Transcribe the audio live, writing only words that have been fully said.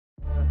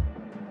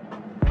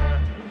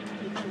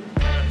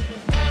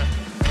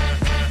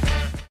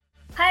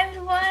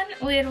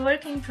We're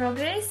Work in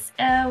Progress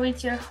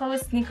with your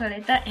hosts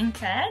Nikoleta and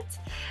Kat.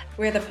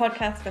 We're the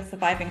podcast for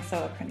surviving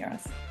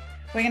solopreneurs.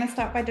 We're going to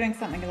start by doing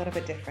something a little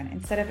bit different.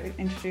 Instead of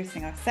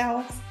introducing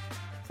ourselves,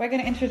 we're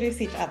going to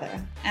introduce each other.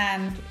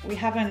 And we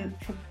haven't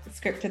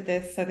scripted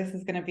this, so this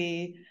is going to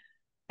be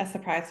a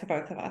surprise for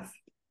both of us.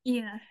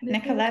 Yeah.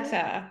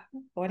 Nikoleta,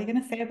 what are you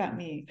going to say about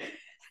me?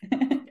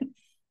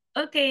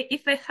 Okay,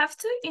 if I have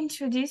to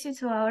introduce you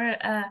to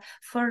our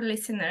four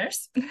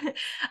listeners,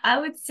 I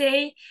would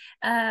say,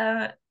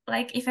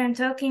 if I'm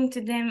talking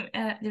to them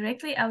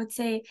directly, I would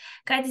say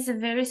Kat is a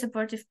very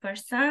supportive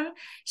person.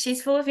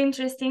 She's full of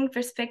interesting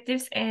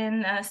perspectives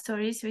and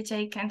stories, which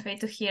I can't wait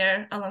to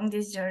hear along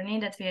this journey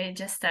that we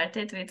just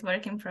started with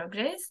Work in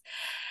Progress.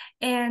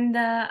 And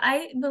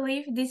I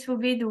believe this will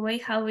be the way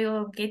how we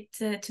will get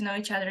to know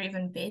each other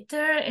even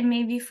better and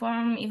maybe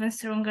form even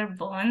stronger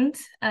bond,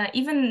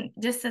 even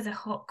just as a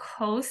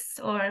host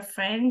or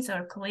friends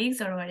or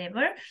colleagues or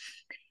whatever.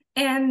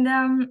 And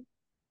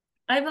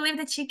I believe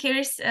that she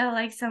carries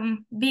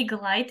some big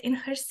light in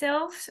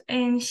herself,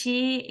 and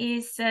she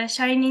is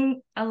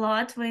shining a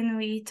lot when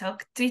we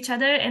talk to each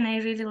other, and I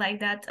really like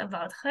that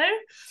about her.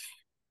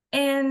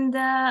 And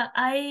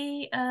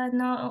I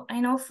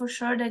know for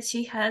sure that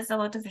she has a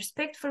lot of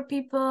respect for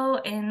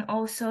people and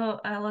also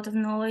a lot of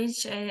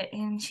knowledge,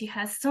 and she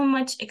has so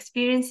much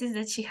experiences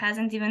that she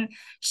hasn't even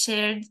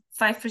shared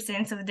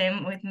 5% of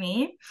them with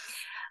me.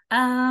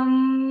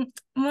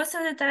 Most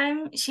of the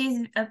time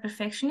she's a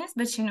perfectionist,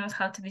 but she knows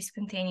how to be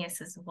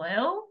spontaneous as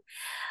well.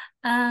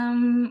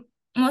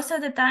 Most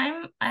of the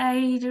time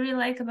I really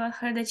like about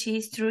her that she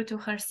is true to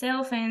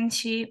herself and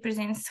she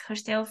presents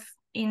herself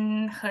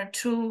in her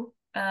true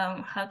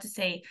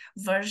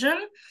version.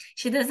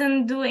 She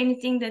doesn't do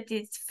anything that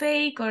is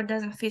fake or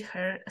doesn't fit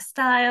her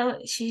style.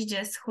 She's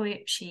just who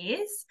she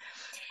is.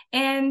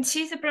 And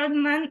she's a proud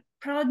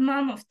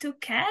mom of 2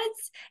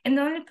 cats and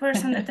the only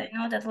person that I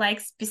know that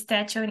likes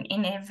pistachio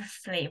in every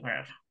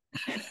flavor.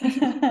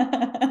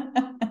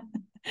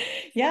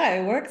 Yeah,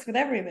 it works with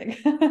everything.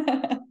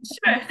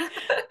 Sure.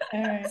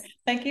 All right.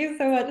 Thank you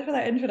so much for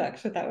that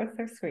introduction. That was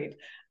so sweet.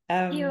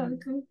 You're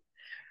welcome.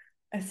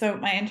 So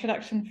my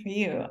introduction for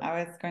you,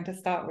 I was going to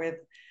start with,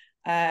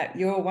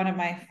 you're one of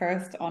my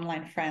first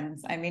online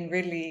friends. I mean,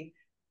 really,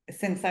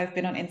 since I've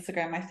been on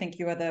Instagram, I think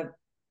you are the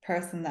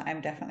person that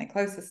I'm definitely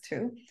closest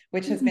to,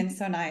 which has been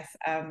so nice.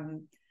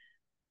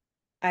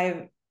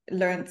 I've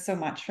learned so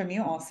much from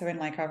you also in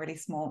like a really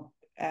small,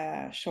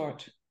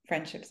 short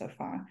friendship so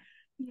far.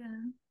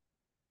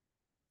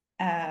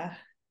 Yeah.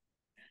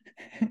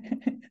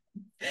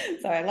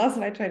 Sorry, I lost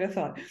my train of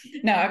thought.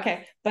 No,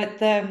 okay. But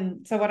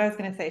so what I was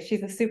going to say,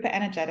 she's a super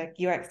energetic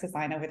UX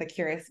designer with a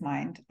curious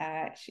mind.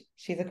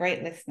 She's a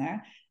great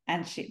listener,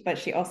 but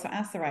she also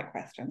asks the right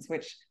questions,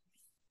 which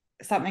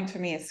something to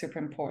me is super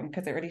important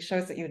because it really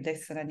shows that you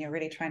listen and you're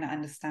really trying to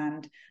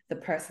understand the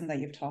person that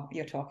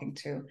you're talking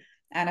to.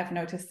 And I've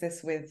noticed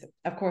this with,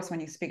 of course, when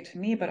you speak to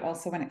me, but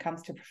also when it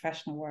comes to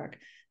professional work,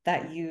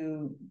 that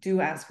you do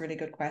ask really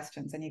good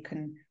questions and you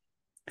can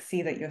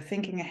see that you're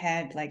thinking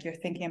ahead, like you're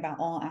thinking about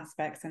all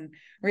aspects and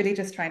really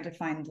just trying to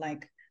find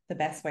like the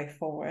best way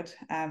forward.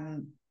 I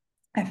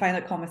find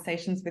that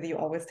conversations with you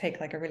always take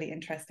like a really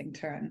interesting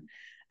turn,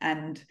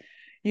 and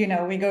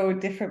we go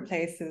different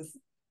places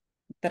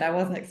that I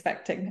wasn't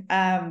expecting.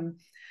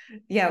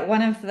 Yeah,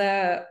 one of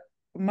the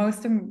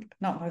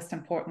not most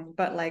important,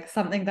 but like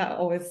something that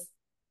always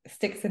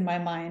sticks in my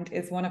mind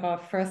is one of our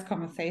first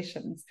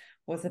conversations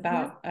was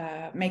about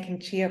making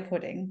chia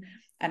pudding.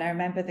 And I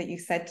remember that you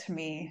said to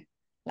me,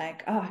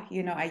 like, oh,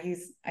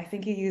 I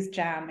think you use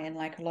jam in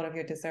like a lot of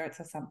your desserts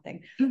or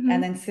something.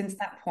 And then since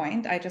that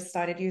point, I just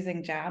started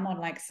using jam on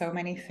like so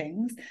many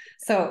things.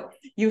 So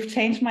you've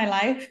changed my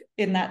life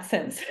in that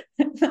sense.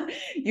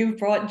 You've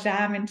brought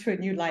jam into a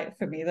new light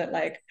for me that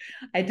like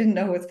I didn't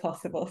know was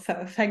possible.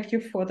 So thank you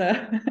for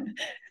the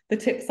the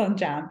tips on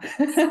jam.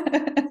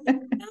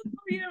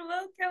 You're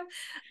welcome.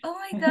 Oh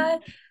my God.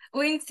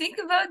 When you think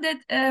about that,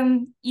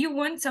 you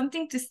want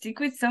something to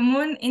stick with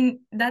someone and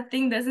that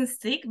thing doesn't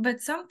stick,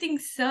 but something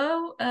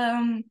so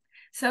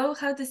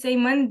how to say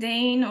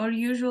mundane or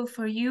usual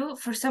for you,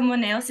 for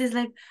someone else is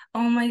like,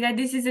 oh my God,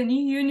 this is a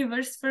new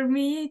universe for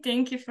me.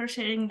 Thank you for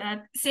sharing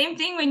that. Same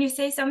thing when you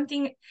say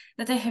something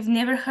that I have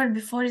never heard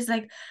before is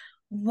like,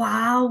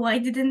 wow, why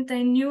didn't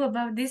I knew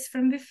about this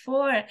from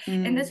before?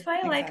 And that's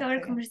why I like our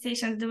Exactly.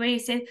 conversations, the way you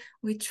said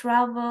we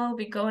travel,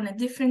 we go on a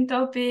different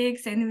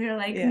topics and we're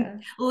like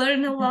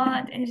learn a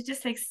lot and it's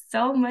just like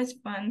so much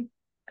fun.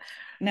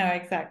 No,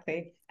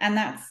 exactly. And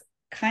that's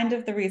kind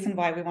of the reason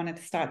why we wanted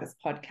to start this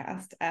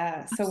podcast.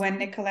 So when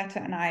Nikoleta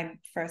and I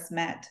first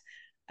met,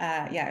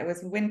 it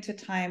was winter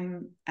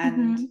time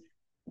and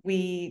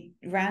we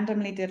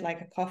randomly did like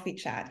a coffee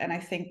chat. And I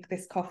think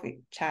this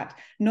coffee chat,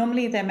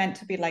 normally they're meant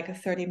to be like a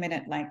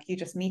 30-minute, like you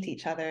just meet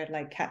each other,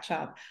 like catch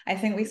up. I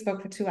think we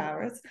spoke for 2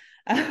 hours,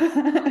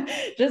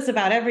 just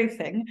about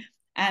everything.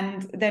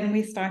 And then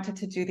we started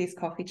to do these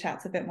coffee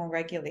chats a bit more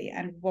regularly.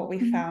 And what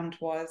we found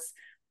was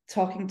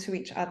talking to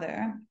each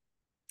other,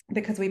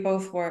 because we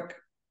both work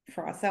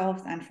for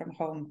ourselves and from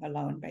home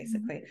alone,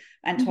 basically.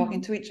 And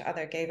talking to each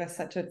other gave us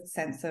such a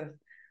sense of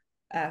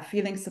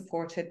feeling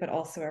supported, but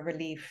also a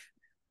relief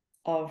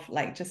of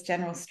like just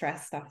general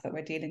stress stuff that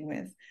we're dealing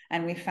with.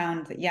 And we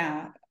found that,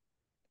 yeah,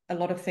 a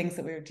lot of things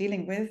that we were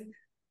dealing with,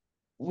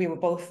 we were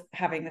both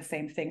having the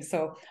same thing.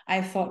 So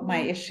I thought my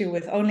issue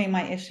was only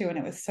my issue, and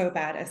it was so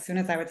bad. As soon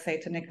as I would say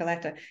to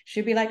Nikoleta,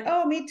 she'd be like,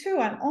 oh, me too,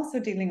 I'm also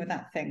dealing with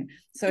that thing.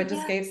 So it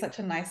just gave such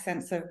a nice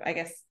sense of, I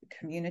guess,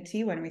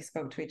 community when we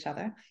spoke to each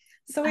other.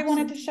 So we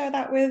wanted to share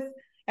that with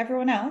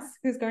everyone else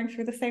who's going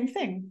through the same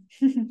thing.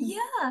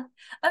 Yeah,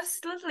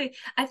 absolutely.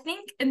 I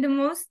think the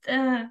most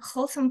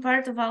wholesome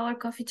part of our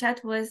coffee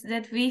chat was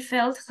that we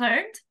felt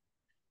heard.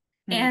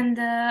 And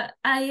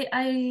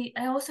I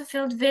also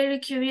felt very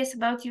curious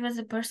about you as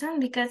a person,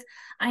 because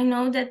I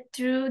know that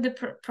through the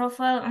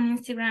profile on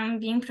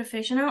Instagram being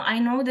professional, I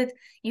know that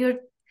you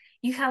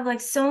have like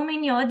so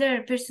many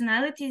other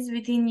personalities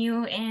within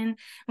you. And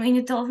when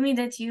you told me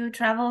that you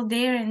travel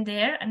there and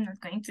there, I'm not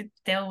going to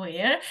tell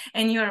where,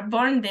 and you're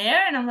born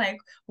there, and I'm like,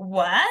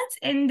 what?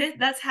 And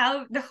that's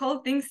how the whole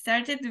thing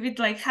started, with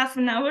like half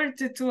an hour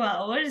to 2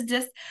 hours,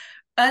 just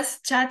us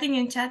chatting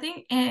and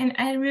chatting. And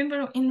I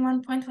remember in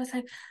one point was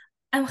like,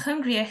 I'm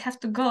hungry, I have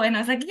to go. And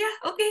I was like, yeah,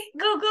 okay,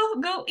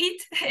 go eat.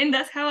 And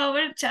that's how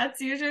our chats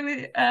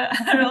usually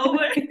are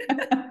over.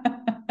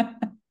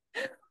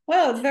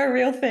 Well, it's a very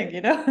real thing,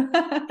 you know?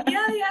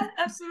 Yeah,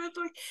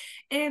 absolutely.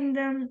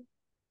 And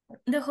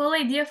the whole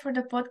idea for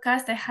the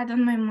podcast I had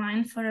on my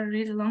mind for a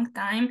really long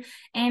time.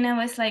 And I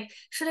was like,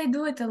 should I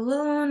do it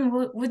alone?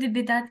 Would it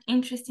be that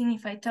interesting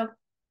if I talk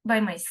by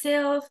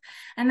myself?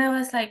 And I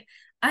was like,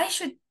 I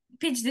should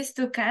pitch this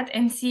to Kat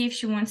and see if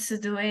she wants to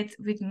do it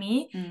with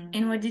me.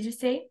 And what did you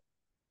say?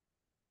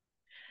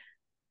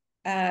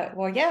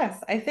 Well,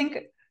 yes, I think,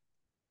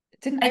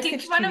 didn't I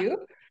pitch to you?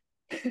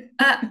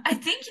 I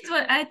think it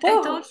was, I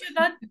told you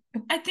about,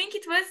 I think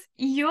it was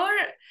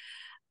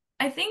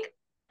I think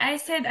I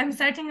said I'm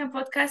starting a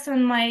podcast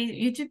on my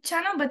YouTube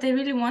channel, but I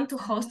really want to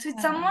host with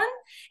someone.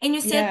 And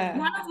you said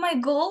one of my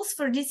goals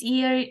for this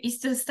year is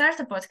to start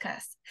a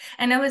podcast.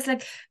 And I was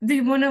like, do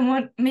you want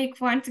to make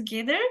one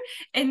together?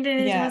 And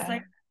then it was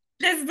like,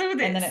 let's do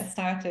this. And then it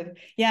started.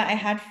 Yeah, I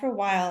had for a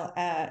while.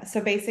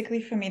 So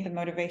basically for me, the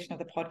motivation of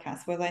the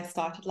podcast was I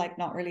started like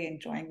not really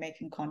enjoying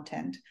making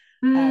content.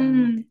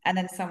 And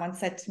then someone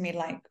said to me,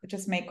 like,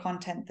 just make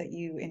content that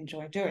you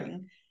enjoy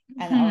doing.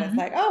 And I was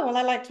like, oh, well,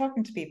 I like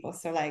talking to people.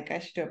 So like I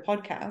should do a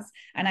podcast.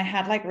 And I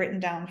had like written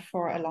down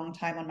for a long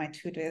time on my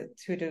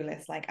to-do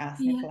list, like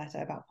ask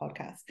Nikoleta about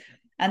podcasts.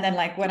 And then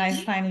like when I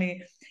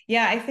finally,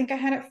 I think I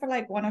had it for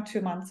like 1 or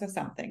 2 months or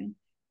something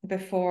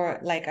before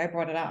like I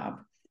brought it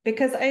up.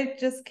 Because I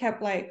just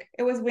kept like,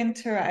 it was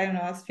winter, I don't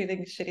know, I was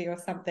feeling shitty or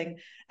something.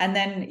 And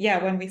then,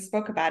 when we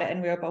spoke about it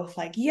and we were both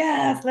like,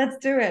 yes, let's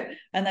do it.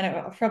 And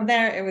then from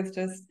there, it was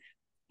just,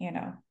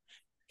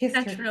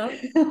 history,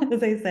 as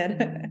they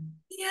said.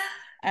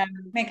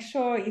 Make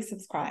sure you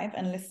subscribe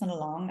and listen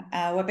along.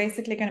 We're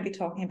basically going to be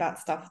talking about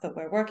stuff that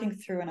we're working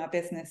through in our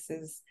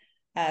businesses.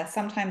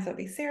 Sometimes it'll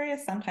be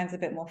serious, sometimes a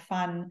bit more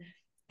fun.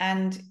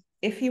 And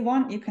if you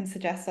want, you can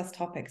suggest us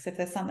topics. If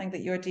there's something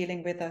that you're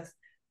dealing with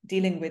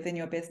in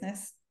your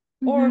business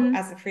or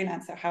as a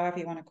freelancer, however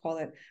you want to call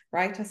it,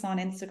 write us on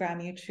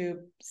Instagram, YouTube,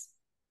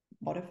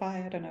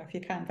 Spotify. I don't know if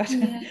you can, but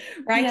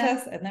write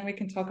us and then we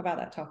can talk about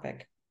that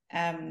topic.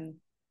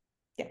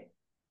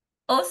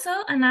 Also,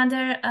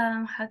 another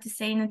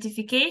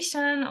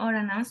notification or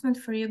announcement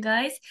for you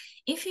guys.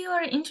 If you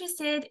are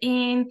interested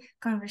in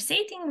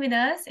conversating with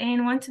us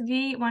and want to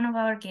be one of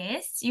our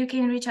guests, you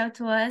can reach out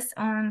to us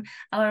on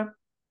our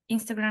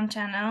Instagram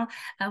channel,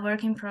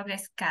 Work in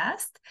Progress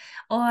Cast,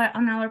 or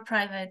on our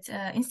private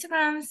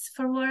Instagrams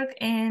for work,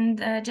 and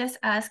just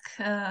ask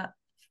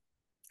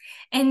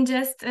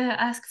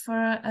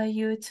for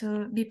you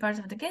to be part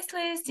of the guest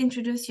list,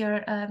 introduce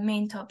your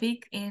main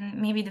topic and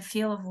maybe the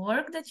field of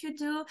work that you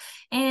do,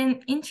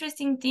 and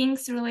interesting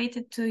things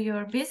related to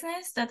your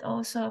business that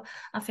also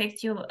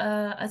affect you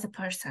as a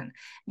person.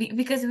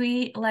 Because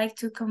we like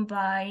to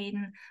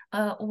combine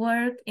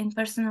work and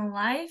personal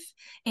life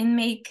and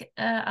make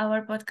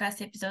our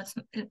podcast episodes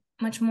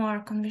much more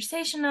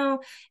conversational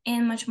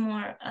and much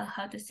more,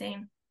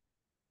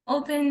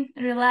 open,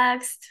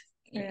 relaxed,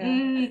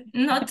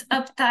 not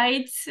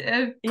uptight,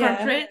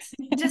 corporate,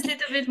 just a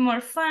little bit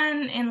more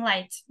fun and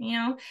light,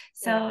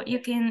 so you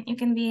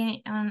can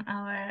be on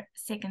our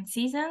second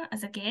season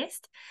as a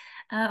guest.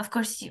 Of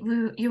course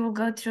you will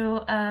go through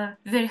a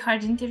very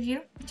hard interview,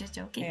 just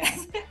joking.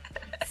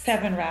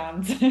 7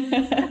 rounds.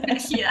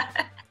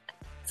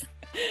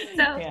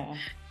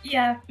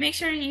 Make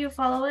sure you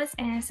follow us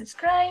and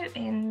subscribe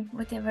and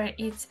whatever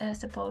it's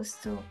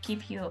supposed to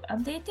keep you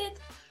updated,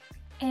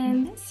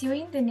 and see you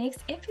in the next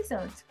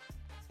episode.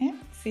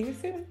 See you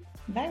soon.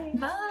 Bye.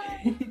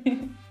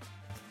 Bye.